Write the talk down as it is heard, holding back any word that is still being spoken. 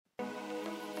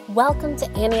Welcome to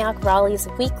Antioch Raleigh's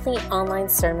weekly online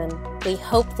sermon. We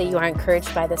hope that you are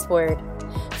encouraged by this word.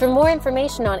 For more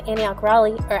information on Antioch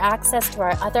Raleigh or access to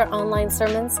our other online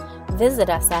sermons, visit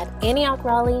us at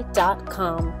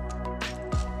AntiochRaleigh.com.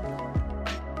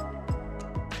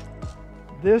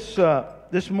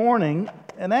 This morning,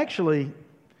 and actually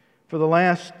for the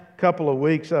last couple of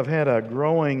weeks, I've had a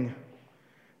growing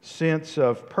sense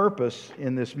of purpose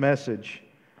in this message.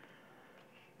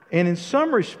 And in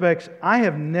some respects, I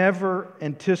have never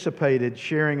anticipated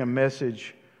sharing a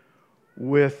message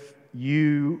with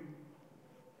you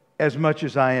as much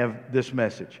as I have this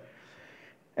message.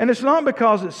 And it's not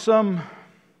because it's some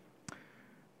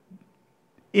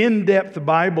in-depth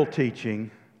Bible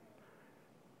teaching,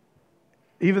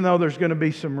 even though there's going to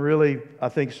be some really, I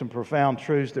think, some profound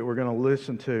truths that we're going to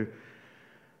listen to.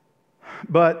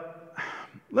 But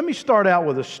let me start out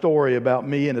with a story about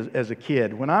me as a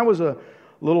kid. When I was a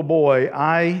little boy,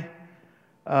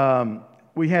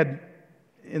 we had,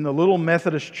 in the little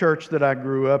Methodist church that I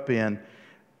grew up in,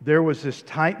 there was this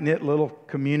tight-knit little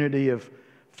community of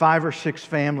 5 or 6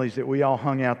 families that we all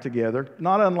hung out together,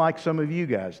 not unlike some of you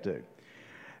guys do.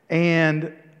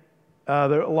 And a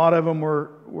lot of them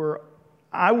were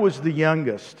I was the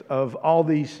youngest of all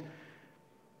these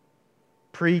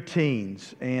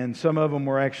pre-teens, and some of them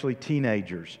were actually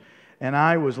teenagers. And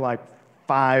I was like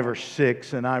 5 or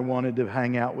 6, and I wanted to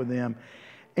hang out with them.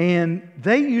 And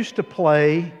they used to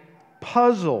play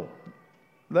puzzle.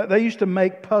 They used to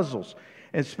make puzzles,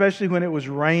 especially when it was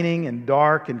raining and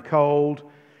dark and cold.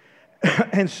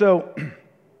 And so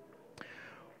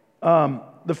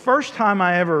the first time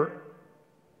I ever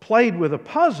played with a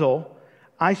puzzle,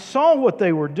 I saw what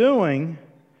they were doing,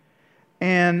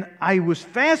 and I was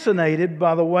fascinated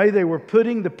by the way they were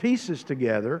putting the pieces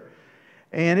together.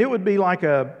 And it would be like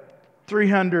a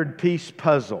 300-piece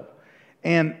puzzle.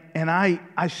 And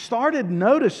I started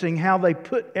noticing how they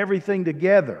put everything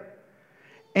together.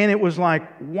 And it was like,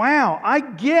 wow, I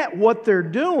get what they're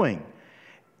doing.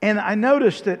 And I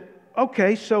noticed that,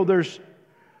 okay, so there's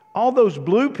all those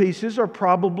blue pieces are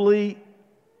probably,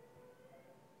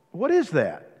 what is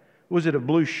that? Was it a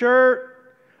blue shirt?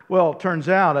 Well, it turns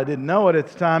out, I didn't know it at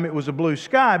the time, it was a blue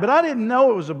sky. But I didn't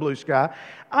know it was a blue sky.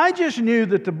 I just knew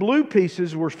that the blue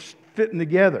pieces were fitting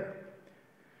together.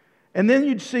 And then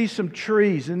you'd see some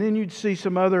trees, and then you'd see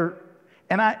some other,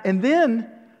 and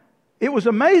then it was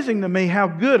amazing to me how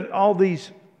good all these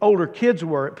older kids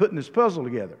were at putting this puzzle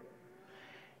together.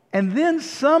 And then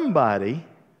somebody,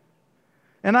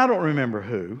 and I don't remember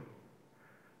who,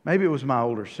 maybe it was my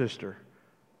older sister,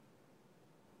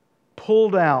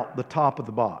 pulled out the top of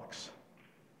the box.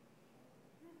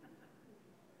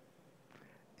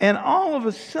 And all of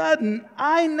a sudden,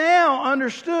 I now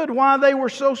understood why they were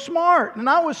so smart, and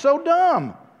I was so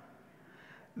dumb.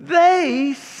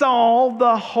 They saw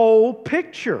the whole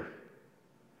picture.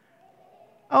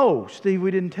 Oh, Steve,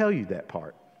 we didn't tell you that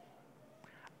part.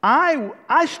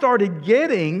 I started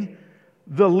getting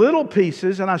the little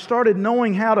pieces, and I started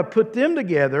knowing how to put them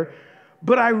together,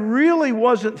 but I really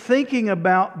wasn't thinking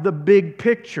about the big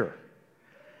picture.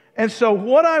 And so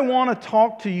what I want to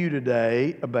talk to you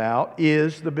today about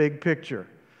is the big picture.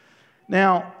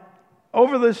 Now,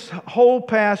 over this whole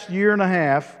past year and a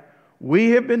half, we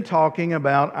have been talking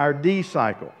about our D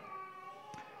cycle.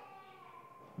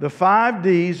 The 5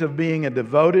 Ds of being a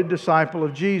devoted disciple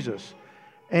of Jesus.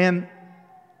 And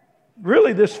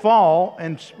really this fall,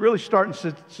 and really starting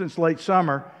since late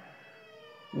summer,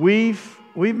 we've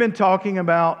been talking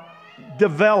about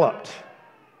developing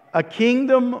a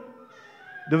kingdom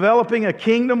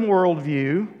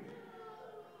worldview.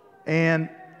 And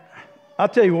I'll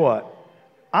tell you what,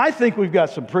 I think we've got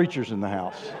some preachers in the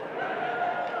house.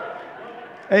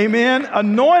 Amen.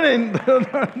 Anointing.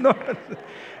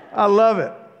 I love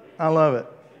it. I love it.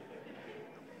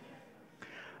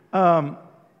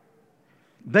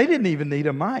 They didn't even need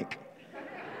a mic.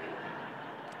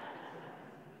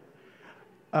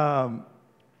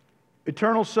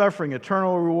 Eternal suffering,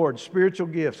 eternal reward, spiritual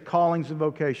gifts, callings and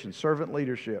vocations, servant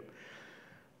leadership.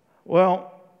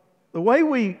 Well, the way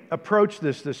we approach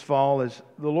this fall is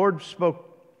the Lord spoke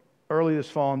early this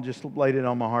fall and just laid it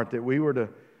on my heart that we were to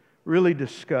really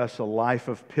discuss a life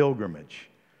of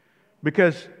pilgrimage.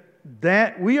 Because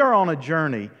that we are on a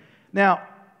journey. Now,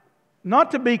 not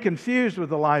to be confused with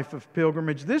the life of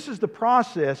pilgrimage, this is the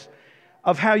process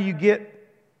of how you get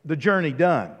the journey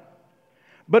done.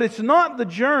 But it's not the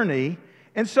journey.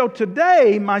 And so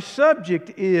today, my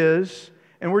subject is,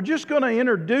 and we're just going to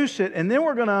introduce it, and then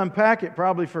we're going to unpack it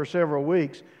probably for several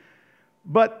weeks.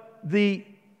 But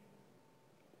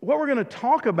what we're going to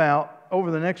talk about over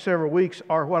the next several weeks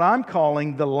are what I'm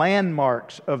calling the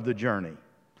landmarks of the journey.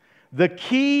 the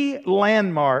key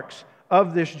landmarks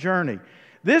of this journey.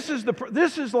 This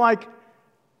is like,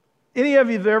 any of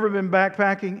you have ever been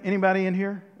backpacking? Anybody in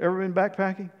here ever been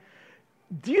backpacking?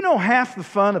 Do you know half the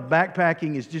fun of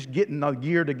backpacking is just getting the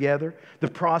gear together? The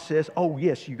process. Oh,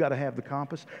 yes, you got to have the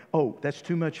compass. Oh, that's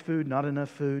too much food, not enough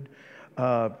food.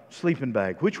 Sleeping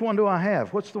bag. Which one do I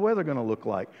have? What's the weather going to look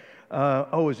like?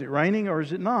 Oh, is it raining or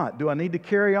is it not? Do I need to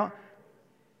carry on?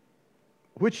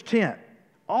 Which tent?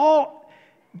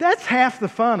 That's half the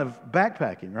fun of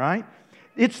backpacking, right?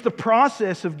 It's the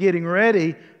process of getting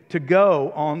ready to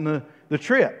go on the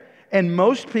trip. And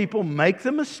most people make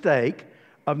the mistake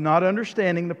of not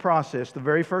understanding the process the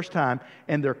very first time,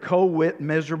 and they're cold, wet,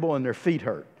 miserable, and their feet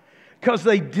hurt because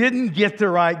they didn't get the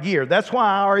right gear. That's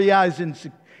why REI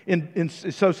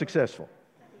is so successful.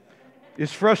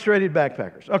 It's frustrated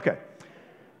backpackers. Okay.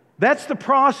 That's the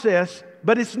process,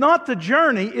 but it's not the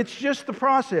journey, it's just the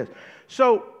process.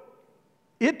 So,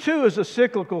 it too is a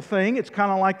cyclical thing. It's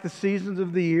kind of like the seasons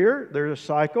of the year. There's a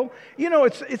cycle. You know,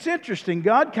 it's interesting.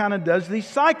 God kind of does these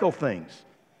cycle things.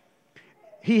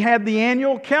 He had the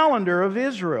annual calendar of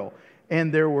Israel,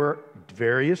 and there were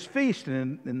various feasts,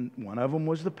 and one of them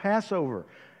was the Passover.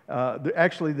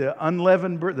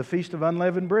 The Feast of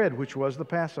Unleavened Bread, which was the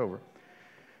Passover.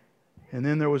 And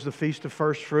then there was the Feast of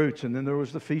First Fruits, and then there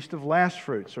was the Feast of Last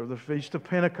Fruits, or the Feast of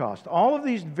Pentecost. All of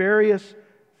these various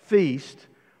feasts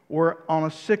were on a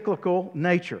cyclical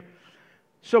nature.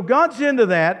 So God's into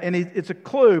that, and it's a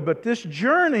clue, but this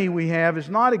journey we have is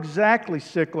not exactly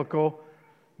cyclical,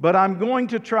 but I'm going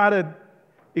to try to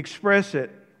express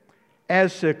it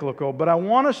as cyclical. But I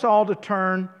want us all to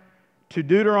turn to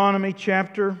Deuteronomy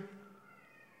chapter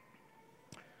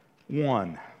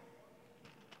 1.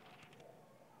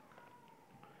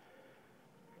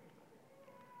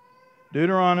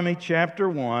 Deuteronomy chapter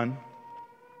 1.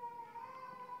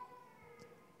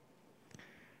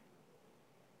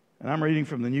 And I'm reading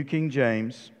from the New King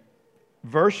James.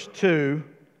 Verse 2.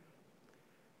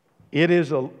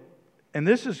 This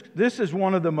is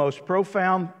one of the most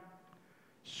profound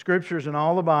scriptures in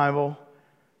all the Bible,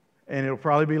 and it'll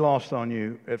probably be lost on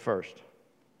you at first.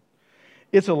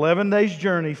 It's 11 days'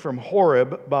 journey from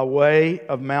Horeb by way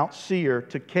of Mount Seir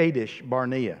to Kadesh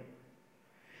Barnea.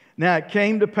 Now it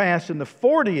came to pass in the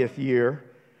 40th year,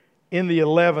 in the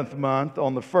 11th month,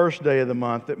 on the first day of the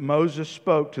month, that Moses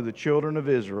spoke to the children of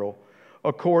Israel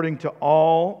according to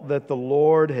all that the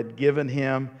Lord had given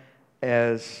him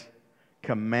as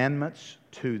commandments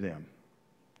to them.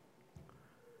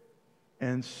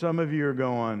 And some of you are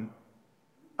going,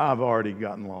 I've already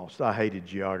gotten lost. I hated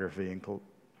geography.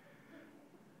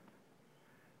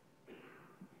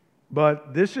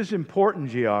 But this is important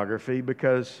geography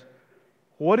because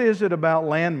what is it about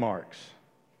landmarks?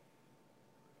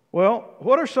 Well,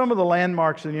 what are some of the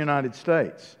landmarks in the United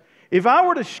States? If I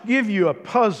were to give you a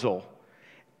puzzle,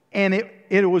 and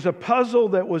it was a puzzle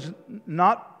that was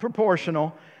not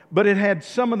proportional, but it had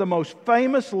some of the most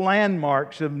famous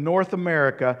landmarks of North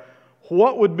America,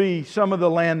 what would be some of the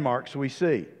landmarks we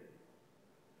see?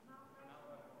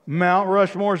 Mount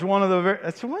Rushmore is one of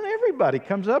that's the one everybody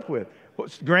comes up with.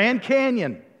 Grand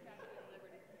Canyon,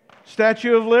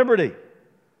 Statue of Liberty,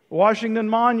 Washington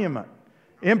Monument,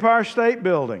 Empire State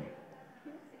Building,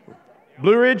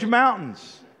 Blue Ridge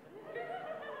Mountains.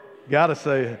 Gotta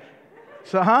say,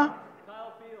 so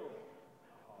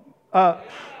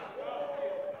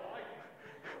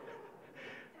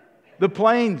the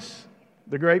plains,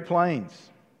 the Great Plains,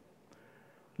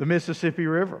 the Mississippi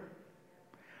River.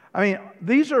 I mean,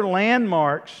 these are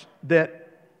landmarks that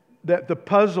the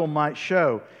puzzle might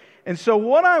show. And so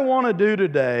what I want to do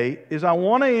today is I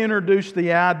want to introduce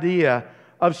the idea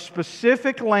of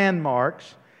specific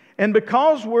landmarks. And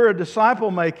because we're a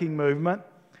disciple-making movement,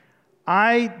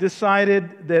 I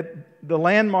decided that the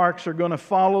landmarks are going to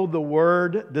follow the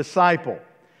word disciple.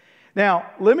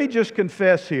 Now, let me just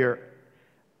confess here,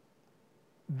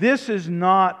 this is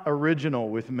not original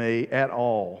with me at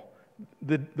all.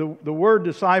 The word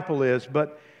disciple is,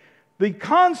 but the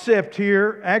concept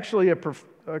here, actually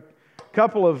a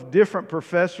couple of different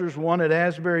professors, one at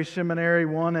Asbury Seminary,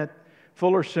 one at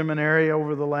Fuller Seminary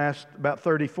over the last about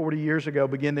 30, 40 years ago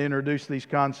began to introduce these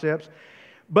concepts.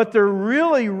 But they're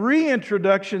really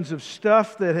reintroductions of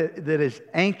stuff that is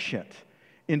ancient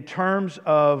in terms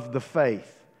of the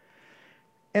faith.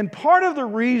 And part of the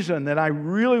reason that I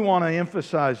really want to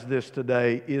emphasize this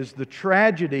today is the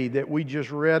tragedy that we just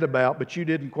read about, but you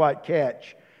didn't quite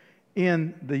catch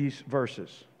in these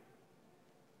verses.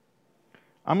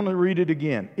 I'm going to read it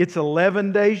again. It's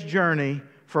 11 days' journey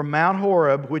from Mount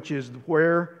Horeb, which is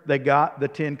where they got the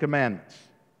Ten Commandments.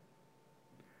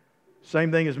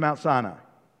 Same thing as Mount Sinai.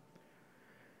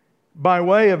 by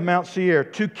way of Mount Seir,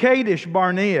 to Kadesh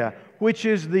Barnea, which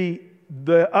is the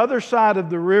other side of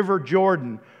the river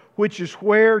Jordan, which is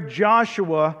where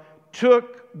Joshua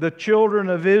took the children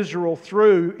of Israel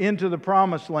through into the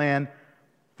Promised Land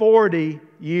 40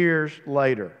 years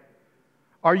later.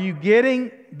 Are you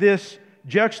getting this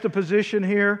juxtaposition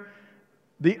here?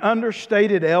 The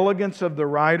understated elegance of the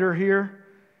writer here?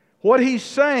 What he's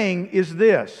saying is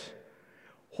this: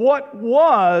 what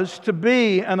was to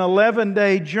be an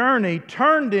 11-day journey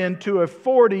turned into a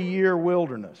 40-year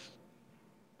wilderness.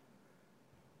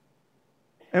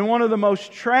 And one of the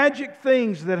most tragic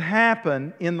things that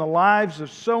happen in the lives of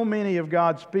so many of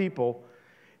God's people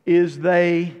is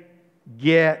they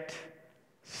get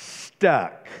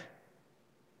stuck.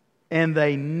 And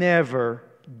they never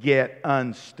get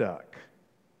unstuck.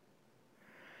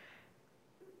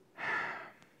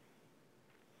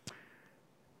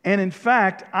 And in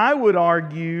fact, I would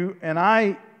argue, and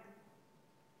I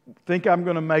think I'm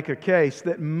going to make a case,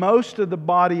 that most of the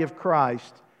body of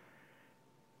Christ,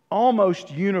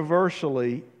 almost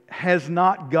universally, has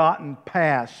not gotten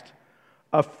past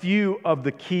a few of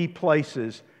the key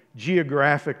places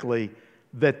geographically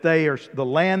that they are, the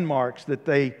landmarks that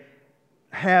they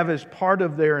have as part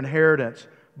of their inheritance,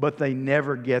 but they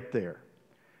never get there.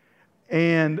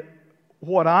 And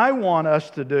what I want us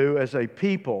to do as a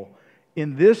people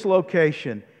in this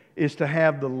location is to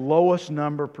have the lowest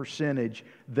number percentage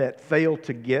that fail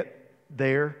to get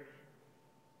there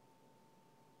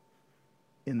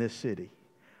in this city.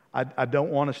 I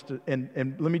don't want us to,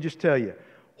 and let me just tell you,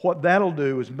 what that'll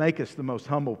do is make us the most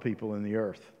humble people in the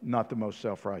earth, not the most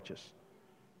self-righteous.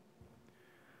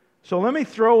 So let me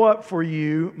throw up for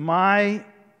you my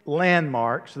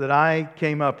landmarks that I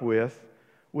came up with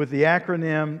the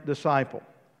acronym DISCIPLE.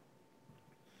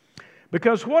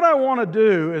 Because what I want to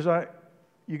do is,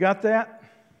 you got that?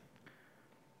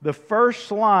 The first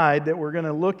slide that we're going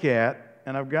to look at,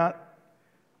 and I've got,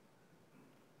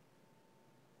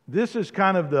 this is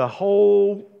kind of the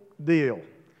whole deal.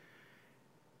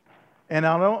 And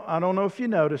I don't know if you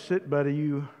notice it, but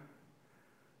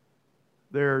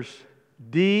there's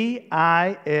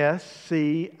D-I-S-C-I-P-L-E,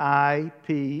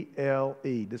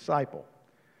 disciple.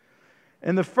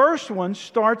 And the first one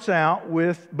starts out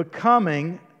with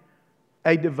becoming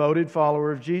a devoted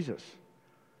follower of Jesus.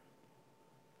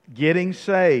 Getting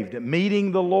saved,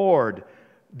 meeting the Lord.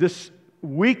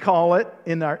 We call it,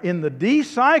 in the D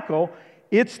cycle,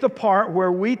 it's the part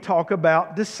where we talk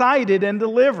about decided and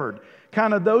delivered.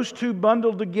 Kind of those two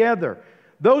bundled together.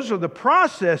 Those are the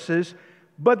processes,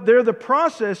 but they're the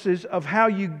processes of how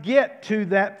you get to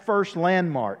that first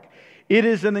landmark. It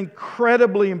is an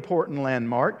incredibly important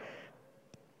landmark.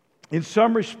 In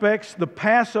some respects, the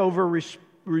Passover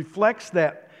reflects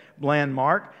that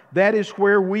landmark. That is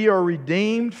where we are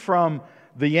redeemed from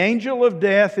the angel of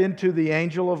death into the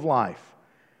angel of life.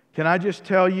 Can I just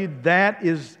tell you, that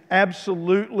is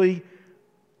absolutely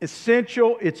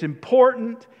essential. It's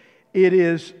important. It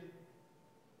is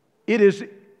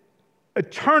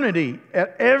eternity.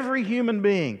 Every human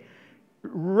being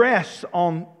rests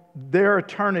on their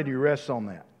eternity, rests on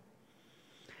that.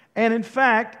 And in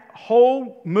fact,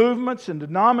 whole movements and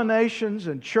denominations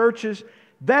and churches,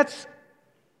 that's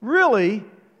really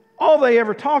all they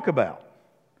ever talk about.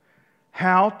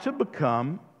 How to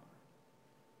become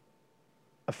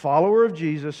a follower of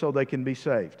Jesus so they can be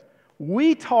saved.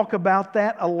 We talk about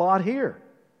that a lot here.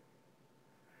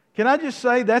 Can I just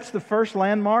say that's the first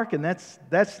landmark, and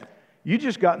that's you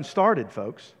just gotten started,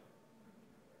 folks.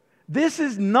 This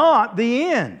is not the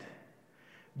end.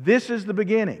 This is the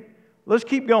beginning. Let's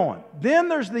keep going. Then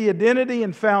there's the identity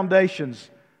and foundations.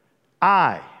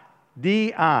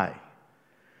 D-I.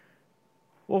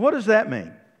 Well, what does that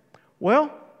mean?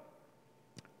 Well,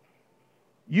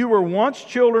 you were once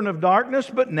children of darkness,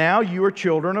 but now you are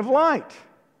children of light.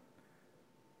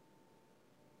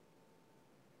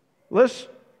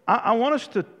 I want us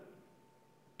to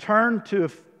turn to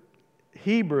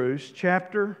Hebrews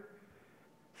chapter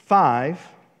 5.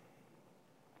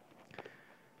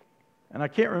 And I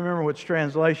can't remember which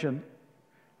translation.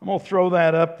 I'm going to throw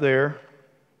that up there.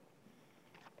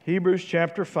 Hebrews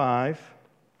chapter 5.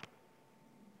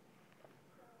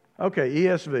 Okay,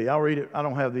 ESV. I'll read it. I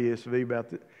don't have the ESV about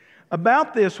this.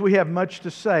 About this, we have much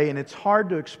to say, and it's hard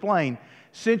to explain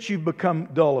since you've become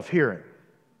dull of hearing.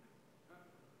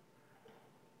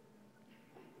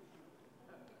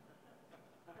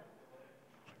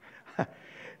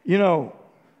 You know,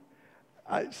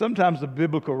 sometimes the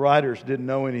biblical writers didn't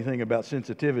know anything about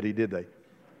sensitivity, did they?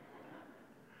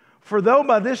 For though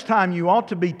by this time you ought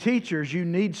to be teachers, you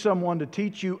need someone to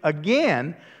teach you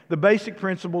again the basic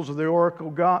principles of the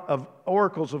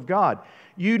oracles of God.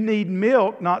 You need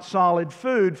milk, not solid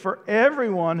food, for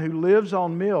everyone who lives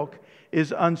on milk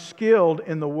is unskilled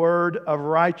in the word of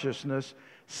righteousness,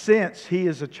 since he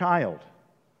is a child.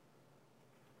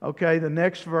 Okay, the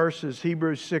next verse is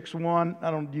Hebrews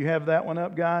 6:1. Do you have that one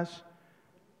up, guys?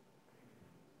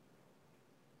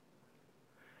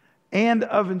 And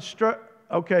of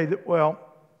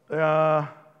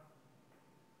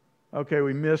okay,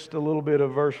 we missed a little bit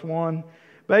of verse 1.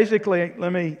 Basically,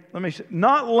 let me say,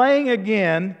 not laying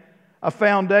again a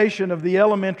foundation of the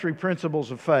elementary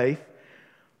principles of faith,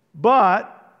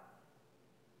 but,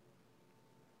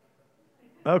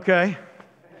 okay,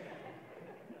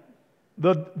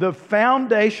 the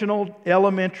foundational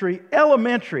elementary.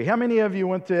 How many of you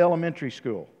went to elementary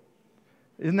school?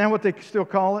 Isn't that what they still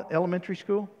call it, elementary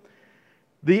school?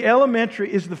 The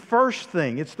elementary is the first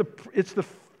thing. It's the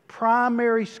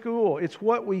primary school. It's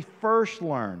what we first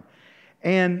learn.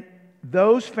 And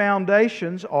those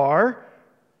foundations are,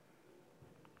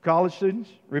 college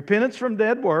students, repentance from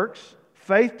dead works,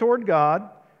 faith toward God,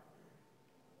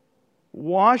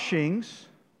 washings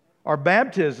or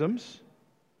baptisms.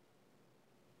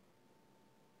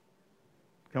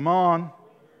 Come on.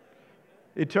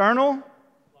 Eternal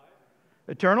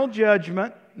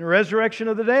judgment, and the resurrection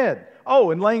of the dead.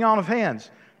 Oh, and laying on of hands.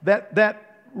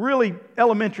 That really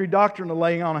elementary doctrine of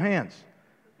laying on of hands.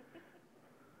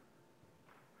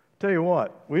 Tell you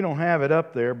what, we don't have it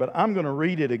up there, but I'm going to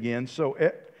read it again so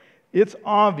it's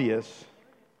obvious.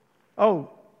 Oh,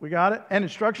 we got it? And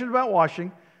instructions about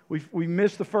washing. We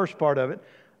missed the first part of it.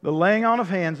 The laying on of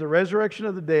hands, the resurrection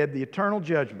of the dead, the eternal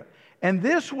judgment. And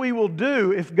this we will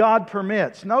do if God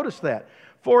permits. Notice that.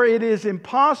 For it is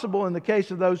impossible in the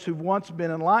case of those who've once been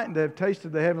enlightened to have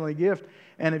tasted the heavenly gift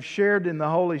and have shared in the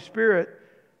Holy Spirit.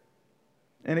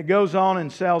 And it goes on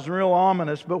and sounds real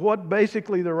ominous, but what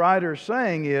basically the writer is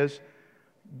saying is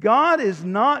God is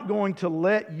not going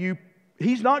to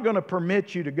He's not going to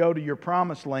permit you to go to your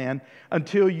promised land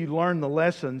until you learn the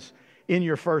lessons in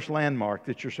your first landmark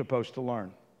that you're supposed to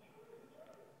learn.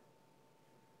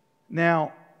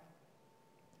 Now,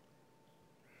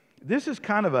 this is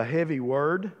kind of a heavy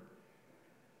word,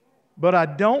 but I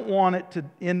don't want it to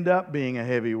end up being a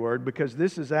heavy word because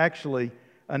this is actually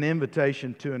an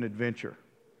invitation to an adventure.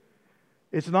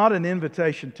 It's not an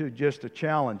invitation to just a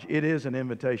challenge. It is an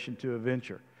invitation to a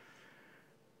venture.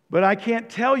 But I can't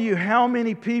tell you how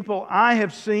many people I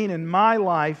have seen in my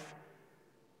life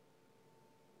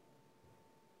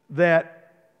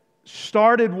that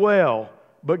started well,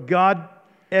 but God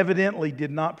evidently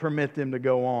did not permit them to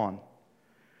go on.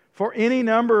 For any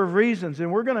number of reasons,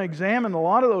 and we're going to examine a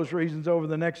lot of those reasons over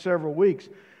the next several weeks.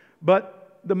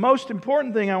 But the most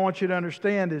important thing I want you to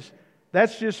understand is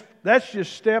that's just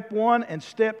step one and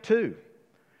step two.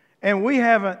 And we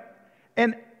haven't,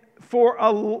 and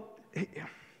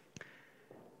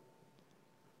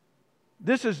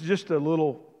this is just a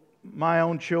little, my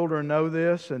own children know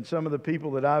this, and some of the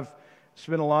people that I've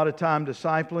spent a lot of time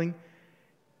discipling.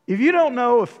 If you don't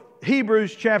know if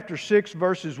Hebrews chapter 6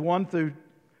 verses 1 through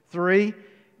 3,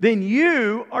 then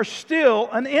you are still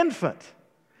an infant.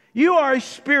 You are a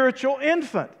spiritual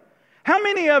infant. How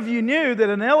many of you knew that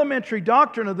an elementary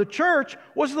doctrine of the church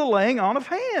was the laying on of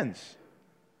hands?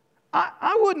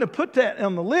 I wouldn't have put that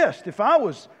on the list if I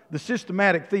was the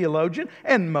systematic theologian,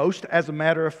 and most, as a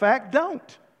matter of fact,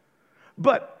 don't.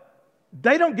 But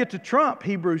they don't get to trump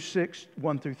Hebrews 6,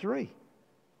 1 through 3.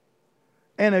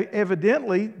 And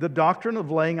evidently, the doctrine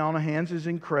of laying on of hands is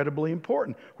incredibly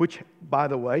important, which, by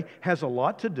the way, has a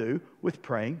lot to do with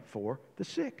praying for the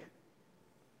sick.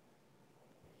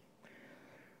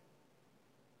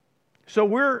 So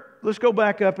let's go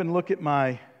back up and look at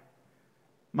my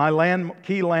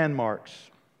key landmarks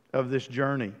of this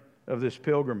journey, of this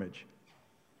pilgrimage.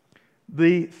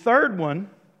 The third one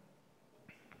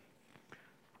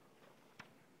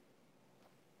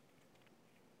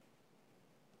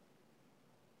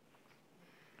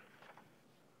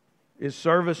is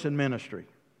service and ministry.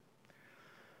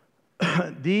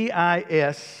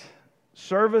 DIS,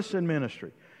 service and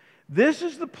ministry. This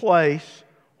is the place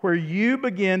where you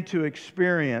begin to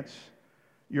experience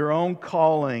your own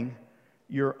calling,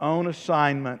 your own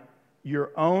assignment,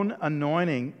 your own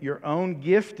anointing, your own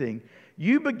gifting.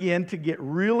 You begin to get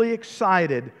really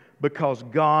excited because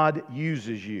God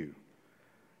uses you.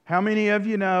 How many of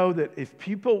you know that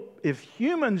if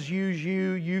humans use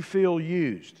you, you feel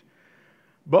used?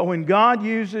 But when God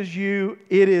uses you,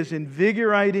 it is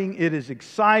invigorating, it is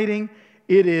exciting,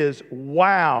 it is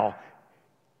wow.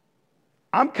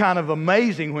 I'm kind of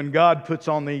amazing when God puts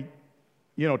on the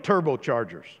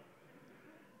turbochargers.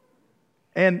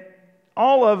 And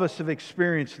all of us have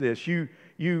experienced this. You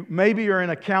maybe are in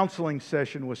a counseling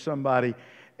session with somebody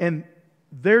and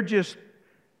they're just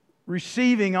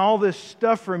receiving all this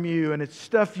stuff from you, and it's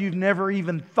stuff you've never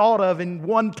even thought of in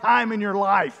one time in your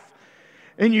life.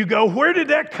 And you go, where did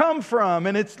that come from?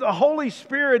 And it's the Holy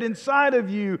Spirit inside of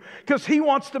you, because He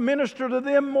wants to minister to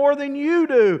them more than you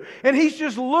do. And He's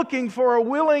just looking for a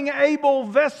willing, able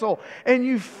vessel. And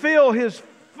you feel His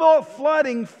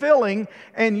flooding, filling,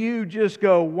 and you just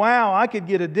go, wow, I could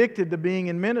get addicted to being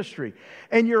in ministry.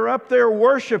 And you're up there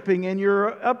worshiping, and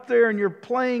you're up there and you're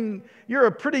playing. You're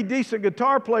a pretty decent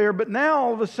guitar player, but now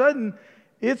all of a sudden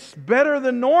it's better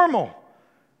than normal.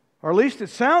 Or at least it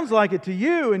sounds like it to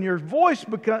you, and your voice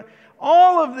becomes...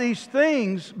 All of these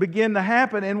things begin to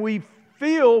happen, and we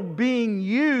feel being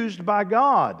used by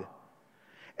God.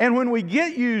 And when we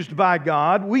get used by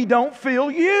God, we don't feel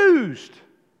used.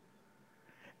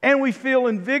 And we feel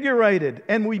invigorated,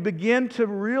 and we begin to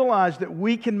realize that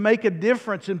we can make a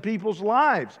difference in people's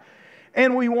lives.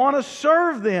 And we want to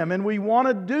serve them, and we want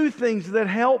to do things that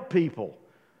help people.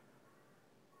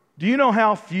 Do you know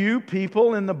how few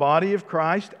people in the body of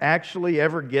Christ actually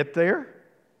ever get there?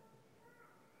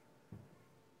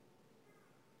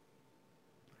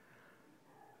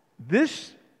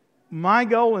 My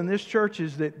goal in this church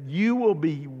is that you will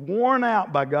be worn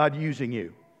out by God using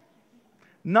you.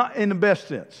 Not in the best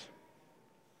sense.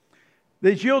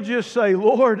 That you'll just say,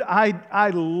 Lord, I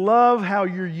love how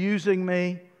you're using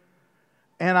me,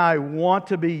 and I want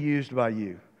to be used by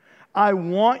you. I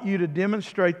want you to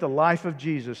demonstrate the life of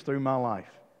Jesus through my life.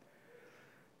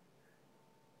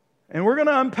 And we're going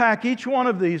to unpack each one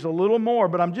of these a little more,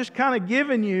 but I'm just kind of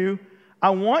giving you, I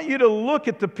want you to look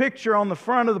at the picture on the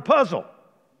front of the puzzle.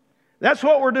 That's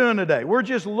what we're doing today. We're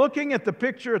just looking at the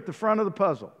picture at the front of the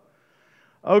puzzle.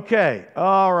 Okay,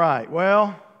 all right,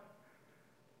 well,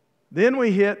 then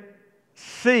we hit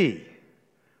C,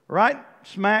 right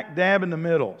smack dab in the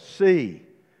middle, C,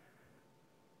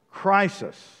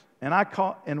 crisis.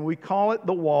 And we call it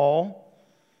the wall,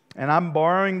 and I'm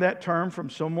borrowing that term from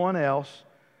someone else.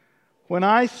 When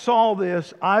I saw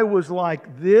this, I was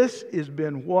like, this has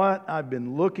been what I've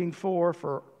been looking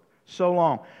for so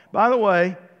long. By the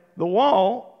way, the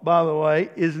wall,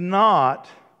 is not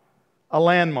a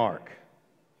landmark.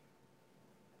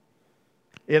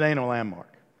 It ain't a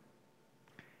landmark.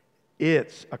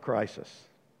 It's a crisis.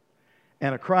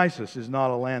 And a crisis is not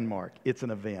a landmark. It's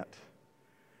an event.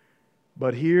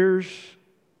 But here's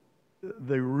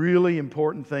the really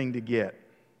important thing to get.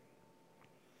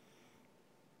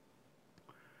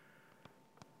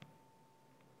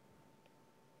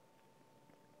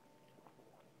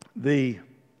 The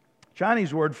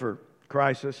Chinese word for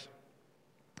crisis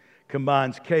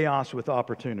combines chaos with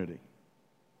opportunity.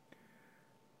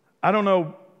 I don't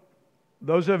know,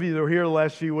 those of you that were here the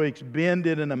last few weeks, Ben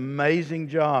did an amazing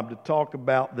job to talk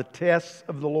about the tests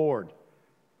of the Lord.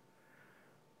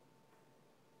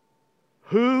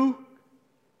 Who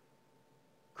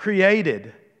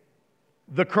created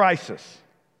the crisis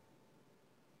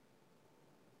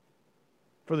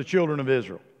for the children of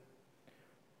Israel?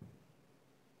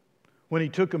 When He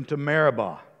took them to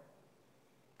Meribah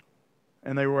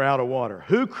and they were out of water.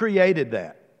 Who created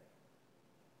that?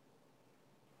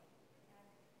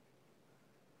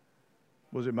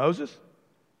 Was it Moses?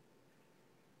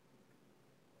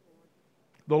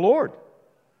 The Lord.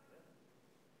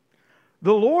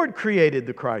 The Lord created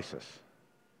the crisis.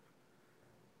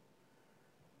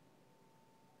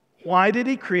 Why did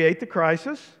He create the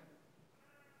crisis?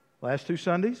 Last 2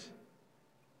 Sundays?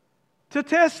 To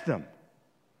test them.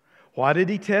 Why did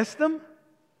He test them?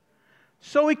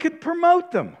 So He could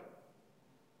promote them.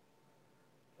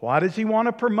 Why does He want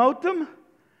to promote them?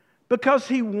 Because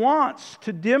He wants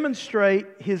to demonstrate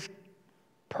His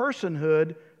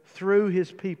personhood through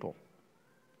His people.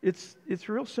 It's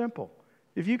real simple.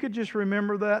 If you could just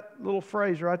remember that little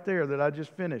phrase right there that I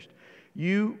just finished,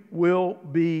 you will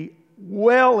be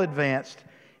well advanced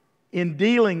in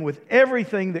dealing with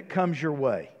everything that comes your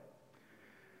way.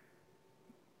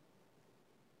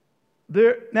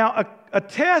 Now, a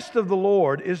test of the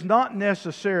Lord is not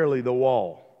necessarily the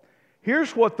wall.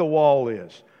 Here's what the wall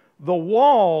is. The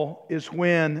wall is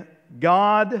when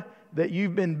God that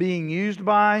you've been being used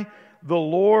by, the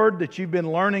Lord that you've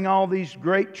been learning all these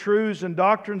great truths and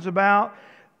doctrines about,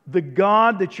 the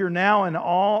God that you're now in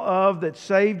awe of that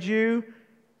saved you,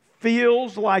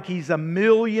 feels like He's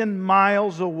 1,000,000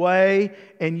 miles away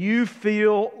and you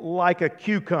feel like a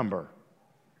cucumber.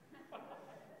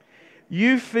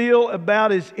 You feel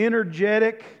about as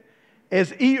energetic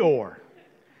as Eeyore.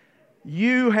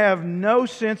 You have no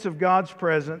sense of God's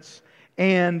presence,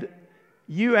 and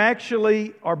you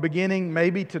actually are beginning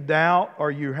maybe to doubt,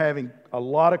 or you're having a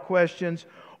lot of questions,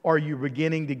 or you're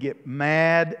beginning to get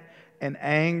mad and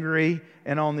angry,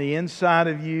 and on the inside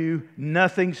of you,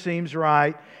 nothing seems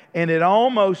right, and it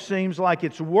almost seems like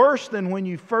it's worse than when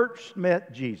you first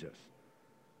met Jesus.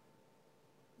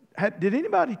 Did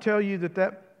anybody tell you that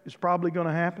that is probably going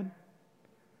to happen?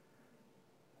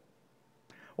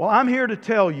 Well, I'm here to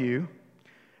tell you,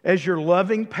 as your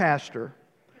loving pastor,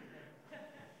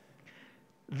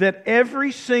 that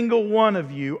every single one of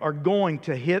you are going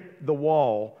to hit the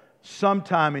wall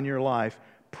sometime in your life,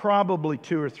 probably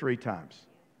 2 or 3 times.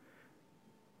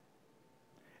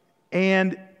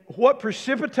 And what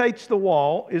precipitates the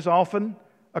wall is often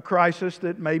a crisis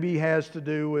that maybe has to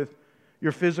do with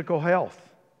your physical health.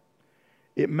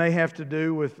 It may have to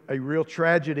do with a real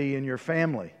tragedy in your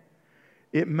family.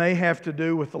 It may have to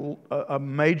do with a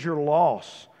major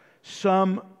loss,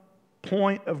 some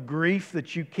point of grief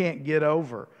that you can't get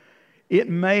over. It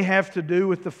may have to do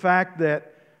with the fact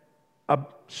that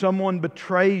someone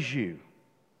betrays you.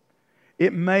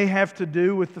 It may have to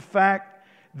do with the fact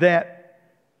that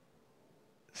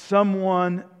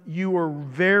someone you were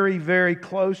very, very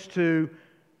close to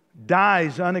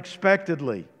dies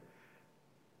unexpectedly.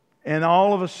 And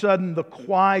all of a sudden the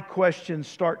why questions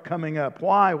start coming up.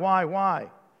 Why?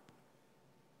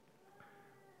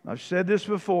 I've said this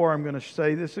before, I'm going to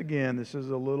say this again. This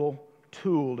is a little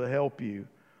tool to help you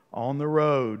on the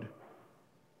road,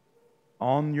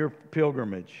 on your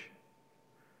pilgrimage.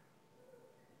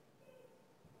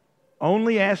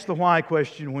 Only ask the why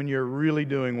question when you're really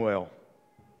doing well.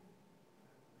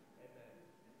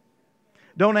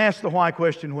 Don't ask the why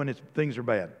question when things are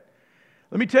bad.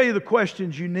 Let me tell you the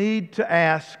questions you need to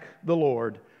ask the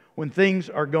Lord when things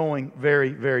are going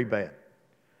very, very bad.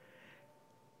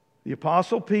 The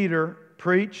Apostle Peter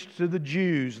preached to the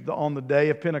Jews on the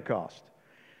day of Pentecost.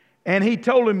 And he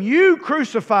told them, you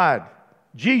crucified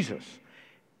Jesus.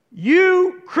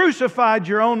 You crucified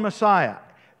your own Messiah.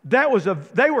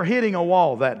 They were hitting a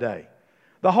wall that day.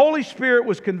 The Holy Spirit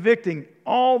was convicting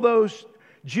all those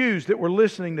Jews that were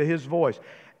listening to His voice.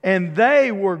 And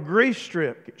they were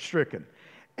grief-stricken.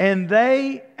 And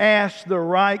they asked the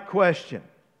right question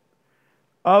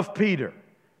of Peter.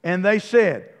 And they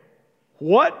said,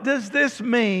 what does this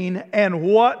mean and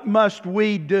what must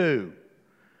we do?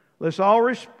 Let's all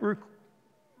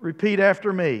repeat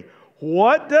after me.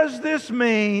 What does this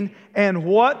mean and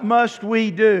what must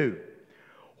we do?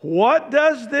 What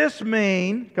does this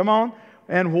mean? Come on.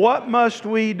 And what must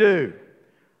we do?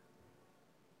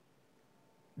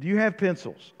 Do you have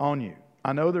pencils on you?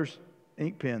 I know there's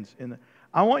ink pens in the...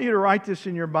 I want you to write this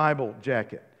in your Bible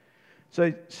jacket.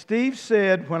 So Steve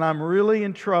said, when I'm really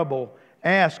in trouble,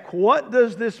 ask, what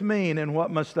does this mean and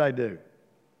what must I do?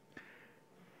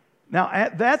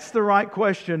 Now, that's the right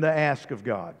question to ask of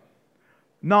God,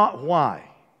 not why.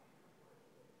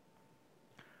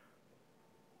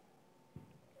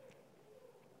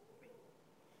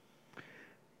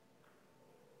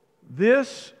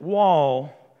 This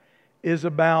wall is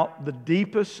about the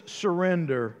deepest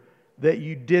surrender that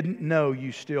you didn't know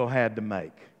you still had to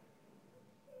make.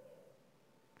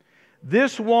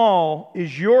 This wall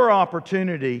is your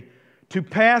opportunity to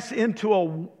pass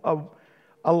into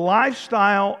a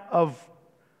lifestyle of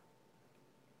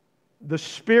the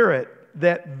Spirit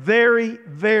that very,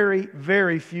 very,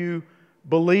 very few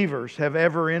believers have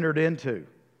ever entered into.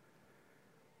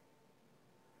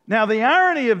 Now, the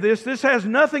irony of this has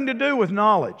nothing to do with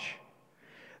knowledge.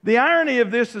 The irony of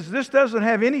this is this doesn't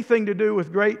have anything to do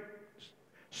with great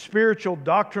spiritual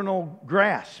doctrinal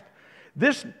grasp.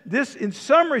 This, in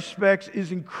some respects,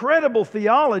 is incredible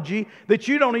theology that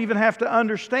you don't even have to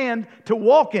understand to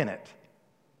walk in it.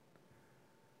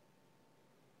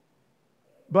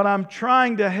 But I'm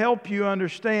trying to help you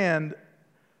understand,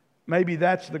 maybe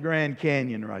that's the Grand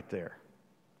Canyon right there.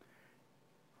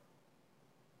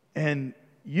 And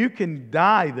you can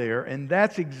die there, and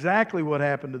that's exactly what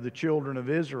happened to the children of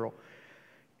Israel.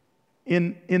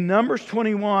 In Numbers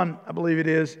 21, I believe it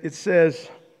is, it says,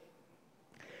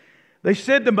 they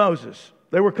said to Moses,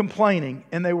 they were complaining,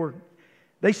 and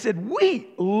they said, we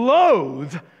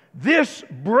loathe this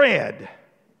bread.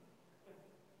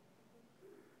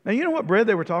 Now, you know what bread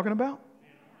they were talking about?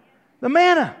 The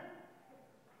manna.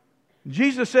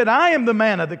 Jesus said, I am the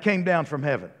manna that came down from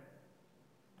heaven.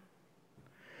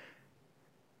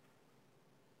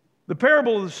 The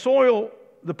parable of the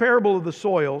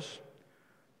soils,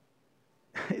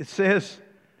 it says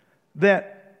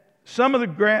that some of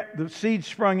the seeds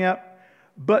sprung up,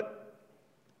 but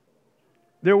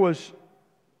there was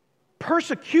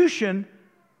persecution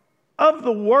of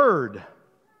the word.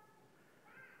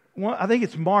 I think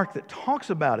it's Mark that talks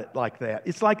about it like that.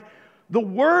 It's like the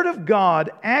Word of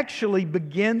God actually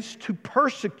begins to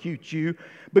persecute you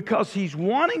because He's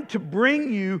wanting to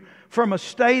bring you from a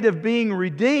state of being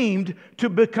redeemed to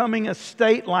becoming a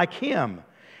state like Him.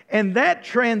 And that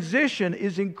transition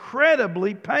is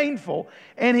incredibly painful.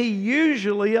 And He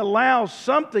usually allows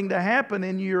something to happen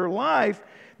in your life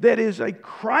that is a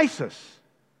crisis.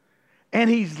 And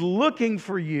He's looking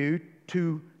for you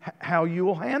to how you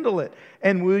will handle it.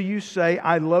 And will you say,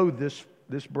 I loathe this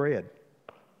bread,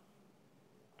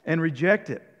 and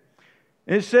reject it?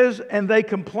 And it says, and they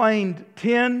complained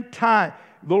 10 times.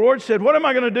 The Lord said, what am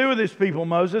I going to do with these people,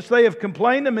 Moses? They have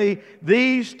complained to me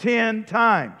these 10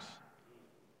 times.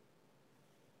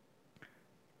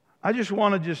 I just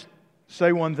want to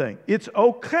say one thing. It's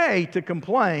okay to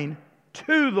complain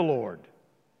to the Lord.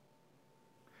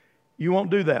 You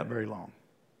won't do that very long.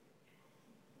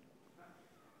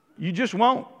 You just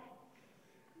won't.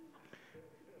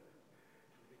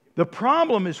 The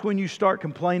problem is when you start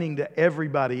complaining to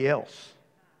everybody else.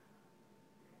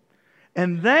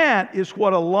 And that is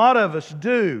what a lot of us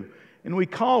do. And we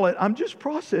call it, I'm just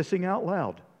processing out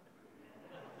loud.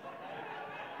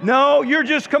 No, you're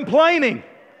just complaining.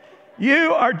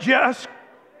 You are just...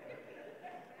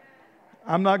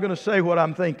 I'm not going to say what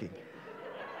I'm thinking.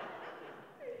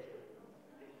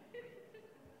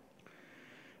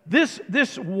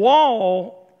 This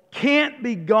wall can't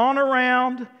be gone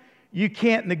around. You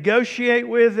can't negotiate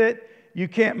with it. You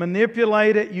can't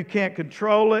manipulate it. You can't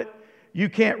control it. You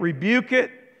can't rebuke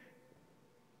it.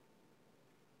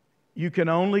 You can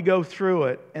only go through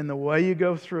it. And the way you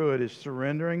go through it is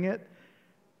surrendering it.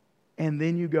 And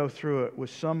then you go through it with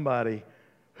somebody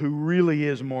who really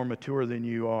is more mature than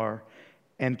you are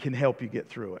and can help you get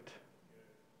through it.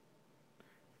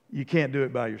 You can't do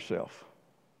it by yourself.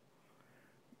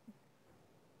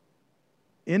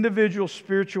 Individual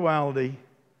spirituality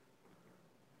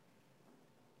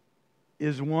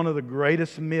is one of the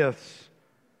greatest myths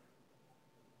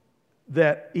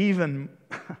that even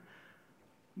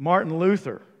Martin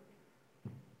Luther,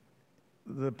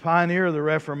 the pioneer of the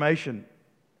Reformation,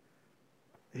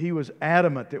 he was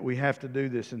adamant that we have to do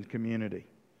this in community.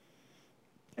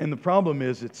 And the problem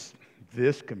is it's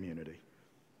this community.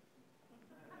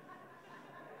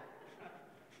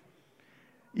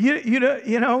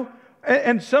 You know,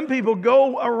 and some people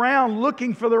go around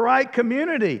looking for the right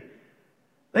community.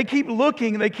 They keep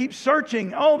looking, they keep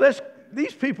searching. Oh,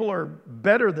 these people are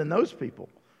better than those people.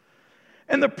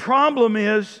 And the problem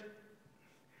is,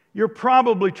 you're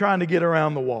probably trying to get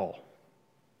around the wall.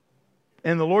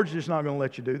 And the Lord's just not going to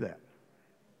let you do that.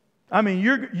 I mean,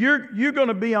 you're going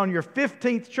to be on your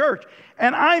 15th church.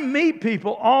 And I meet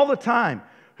people all the time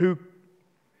who,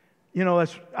 you know,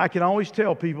 I can always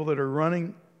tell people that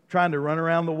are trying to run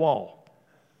around the wall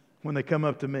when they come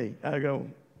up to me. I go,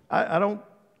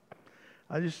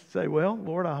 I just say, well,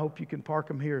 Lord, I hope you can park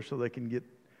them here so they can get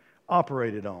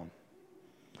operated on.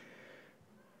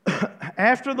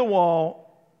 After the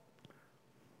wall,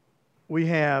 we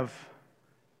have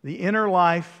the inner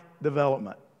life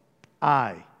development.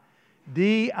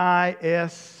 D-I-S-C-I.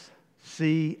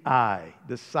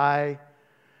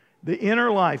 The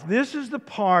inner life. This is the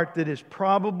part that is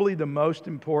probably the most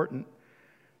important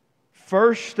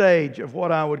first stage of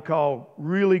what I would call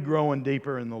really growing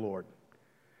deeper in the Lord.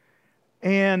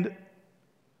 And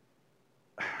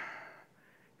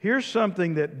here's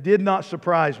something that did not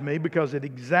surprise me because it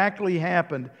exactly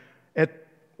happened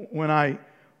when I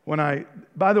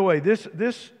by the way,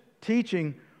 this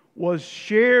teaching was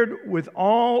shared with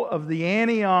all of the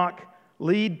Antioch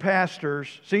lead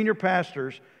pastors, senior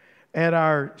pastors at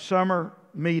our summer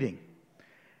meeting.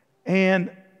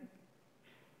 And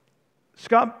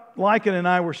Scott Lycan and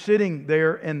I were sitting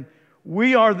there, and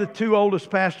we are the two oldest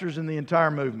pastors in the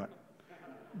entire movement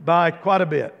by quite a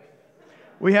bit.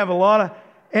 We have a lot of,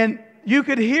 and you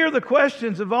could hear the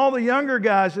questions of all the younger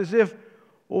guys as if,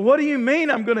 well, what do you mean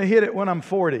I'm going to hit it when I'm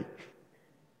 40?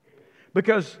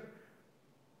 Because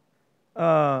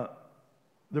the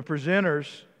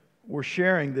presenters were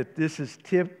sharing that this is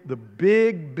the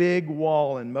big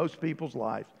wall in most people's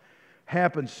life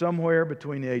happens somewhere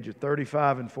between the age of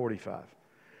 35 and 45.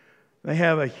 They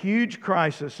have a huge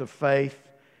crisis of faith,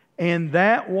 and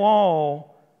that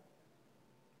wall,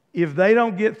 if they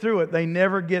don't get through it, they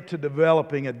never get to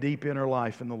developing a deep inner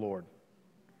life in the Lord.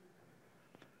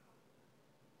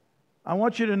 I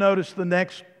want you to notice the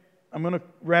next, I'm going to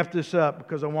wrap this up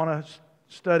because I want to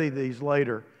study these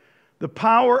later. The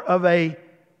power of I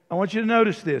want you to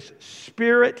notice this,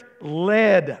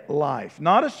 Spirit-led life,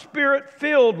 not a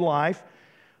Spirit-filled life.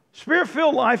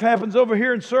 Spirit-filled life happens over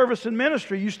here in service and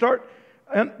ministry. You start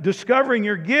discovering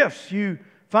your gifts. You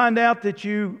find out that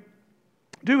you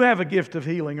do have a gift of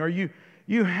healing, or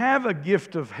you have a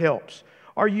gift of helps,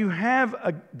 or you have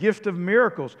a gift of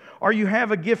miracles, or you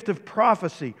have a gift of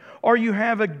prophecy, or you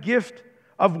have a gift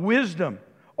of wisdom,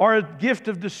 or a gift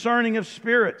of discerning of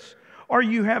spirits, or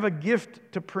you have a gift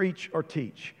to preach or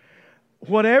teach.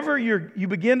 Whatever you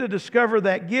begin to discover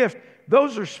that gift,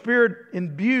 those are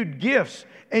Spirit-imbued gifts,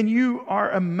 and you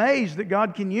are amazed that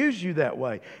God can use you that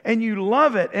way, and you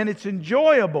love it, and it's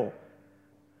enjoyable,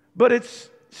 but it's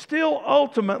still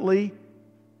ultimately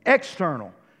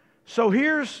external. So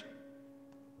here's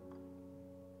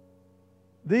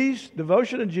these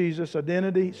devotion to Jesus,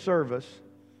 identity, service.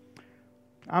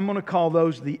 I'm going to call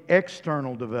those the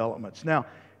external developments. Now,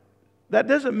 that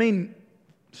doesn't mean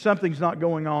something's not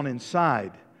going on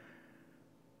inside.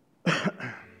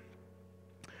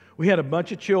 We had a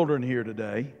bunch of children here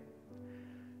today,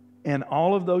 and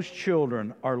all of those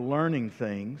children are learning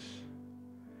things.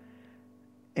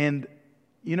 And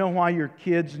you know why your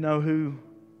kids know who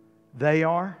they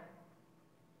are?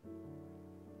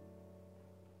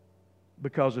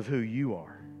 Because of who you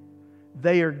are.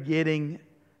 They are getting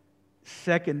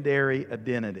secondary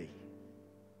identity.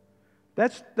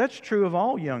 That's true of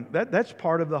all young. That's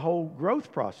part of the whole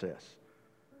growth process.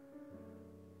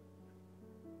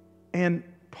 And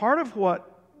part of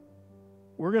what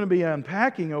we're going to be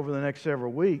unpacking over the next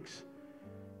several weeks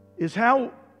is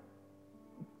how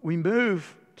we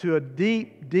move to a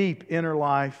deep, deep inner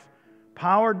life,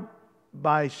 powered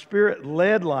by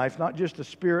Spirit-led life, not just a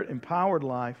Spirit-empowered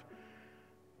life.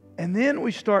 And then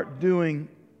we start doing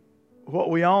what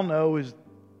we all know is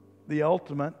the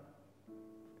ultimate,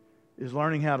 is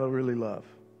learning how to really love.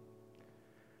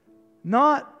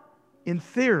 Not in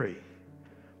theory,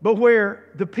 but where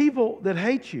the people that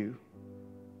hate you,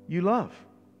 you love.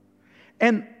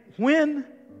 And when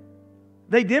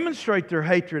they demonstrate their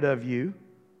hatred of you,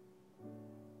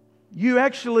 you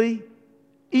actually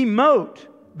emote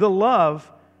the love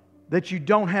that you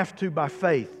don't have to, by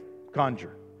faith,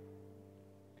 conjure.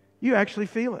 You actually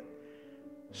feel it.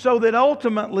 So that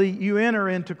ultimately you enter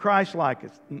into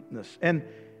Christ-likeness. And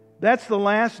that's the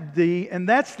last D, and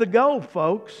that's the goal,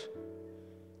 folks.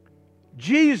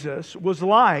 Jesus was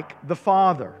like the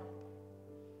Father.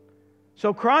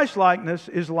 So Christ-likeness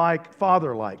is like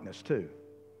Father-likeness too.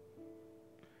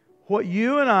 What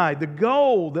you and I, the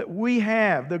goal that we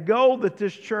have, the goal that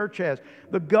this church has,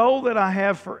 the goal that I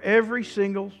have for every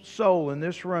single soul in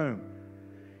this room,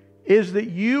 is that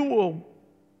you will,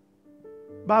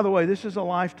 by the way, this is a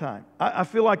lifetime. I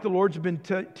feel like the Lord's been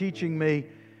teaching me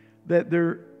that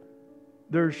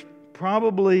there's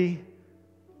probably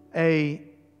a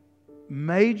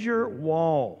major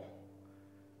wall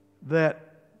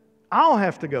that I'll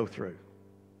have to go through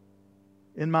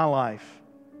in my life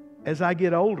as I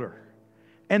get older,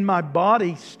 and my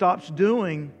body stops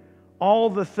doing all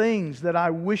the things that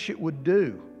I wish it would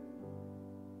do.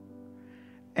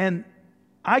 And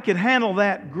I can handle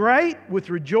that great with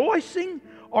rejoicing,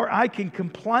 or I can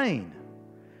complain.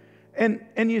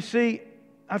 And you see,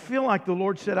 I feel like the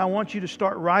Lord said, I want you to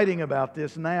start writing about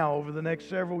this now over the next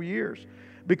several years.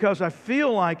 Because I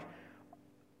feel like,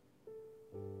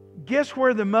 guess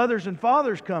where the mothers and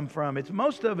fathers come from? It's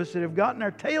most of us that have gotten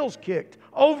our tails kicked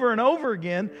over and over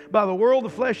again by the world, the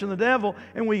flesh, and the devil.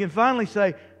 And we can finally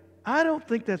say, I don't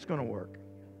think that's going to work.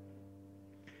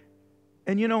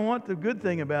 And you know what? The good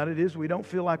thing about it is we don't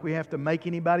feel like we have to make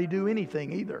anybody do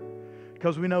anything either.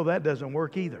 Because we know that doesn't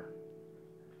work either.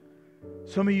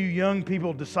 Some of you young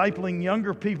people discipling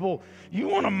younger people, you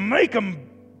want to make them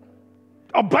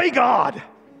obey God.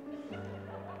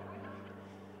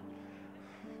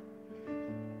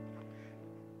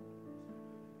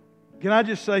 Can I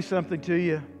just say something to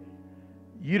you?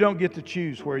 You don't get to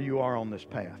choose where you are on this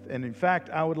path. And in fact,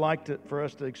 I would like for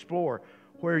us to explore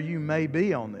where you may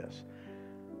be on this.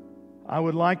 I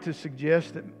would like to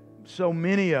suggest that so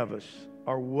many of us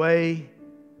are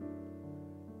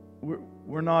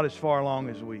we're not as far along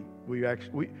as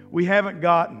we haven't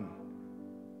gotten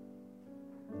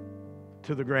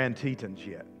to the Grand Tetons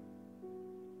yet.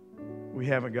 We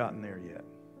haven't gotten there yet.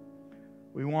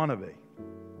 We want to be.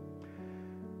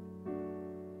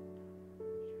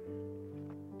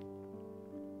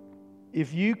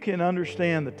 If you can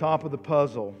understand the top of the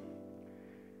puzzle,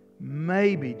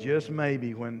 maybe, just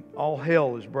maybe, when all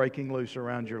hell is breaking loose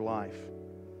around your life,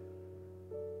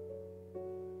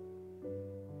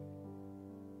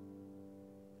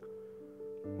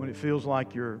 when it feels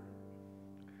like your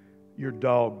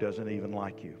dog doesn't even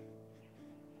like you,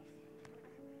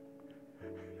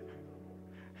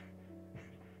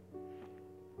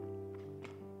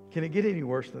 can it get any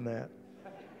worse than that?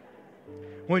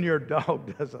 When your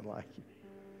dog doesn't like you.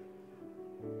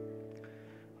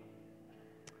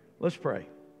 Let's pray.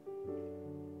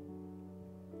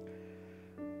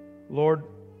 Lord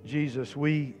Jesus,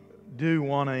 we do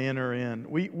want to enter in.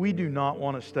 We do not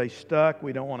want to stay stuck.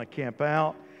 We don't want to camp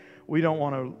out. We don't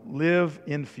want to live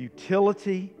in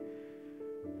futility.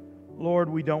 Lord,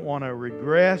 we don't want to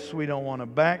regress. We don't want to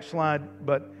backslide.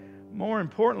 But more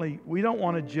importantly, we don't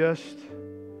want to just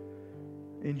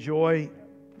enjoy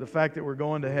the fact that we're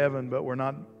going to heaven, but we're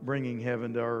not bringing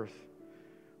heaven to earth.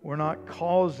 We're not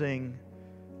causing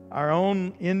our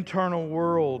own internal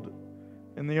world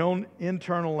and the own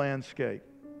internal landscape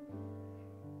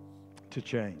to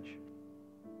change.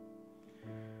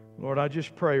 Lord, I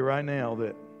just pray right now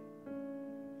that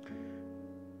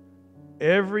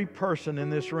every person in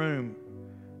this room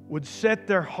would set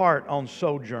their heart on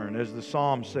sojourn, as the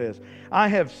psalm says. I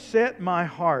have set my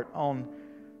heart on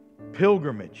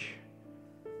pilgrimage,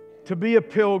 to be a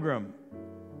pilgrim.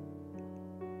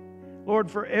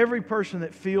 Lord, for every person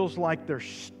that feels like they're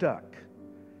stuck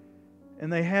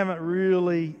and they haven't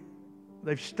really,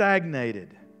 they've stagnated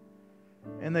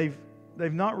and they've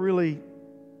not really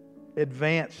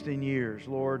advanced in years,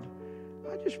 Lord,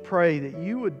 I just pray that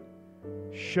you would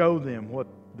show them what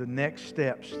the next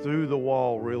steps through the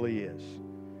wall really is.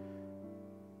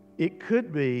 It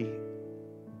could be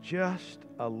just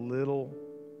a little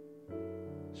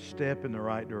step in the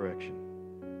right direction.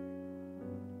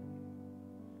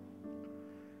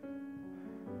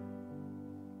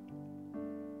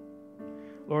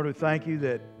 Lord, we thank you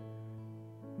that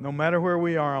no matter where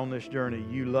we are on this journey,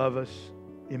 you love us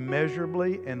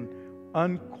immeasurably and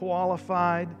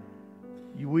unqualified.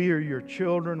 We are your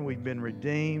children. We've been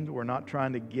redeemed. We're not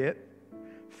trying to get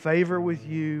favor with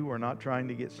you. We're not trying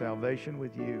to get salvation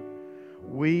with you.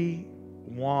 We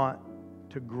want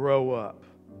to grow up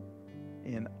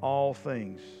in all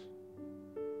things,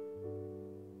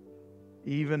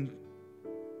 even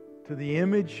to the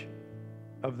image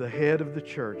of the head of the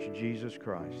church, Jesus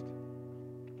Christ.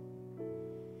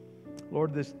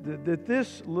 Lord, that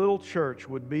this little church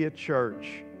would be a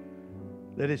church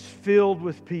that is filled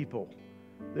with people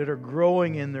that are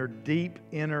growing in their deep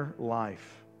inner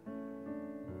life.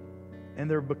 And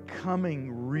they're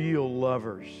becoming real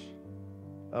lovers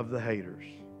of the haters.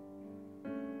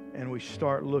 And we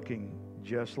start looking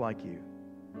just like you.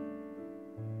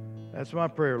 That's my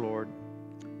prayer, Lord.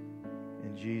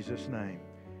 In Jesus' name.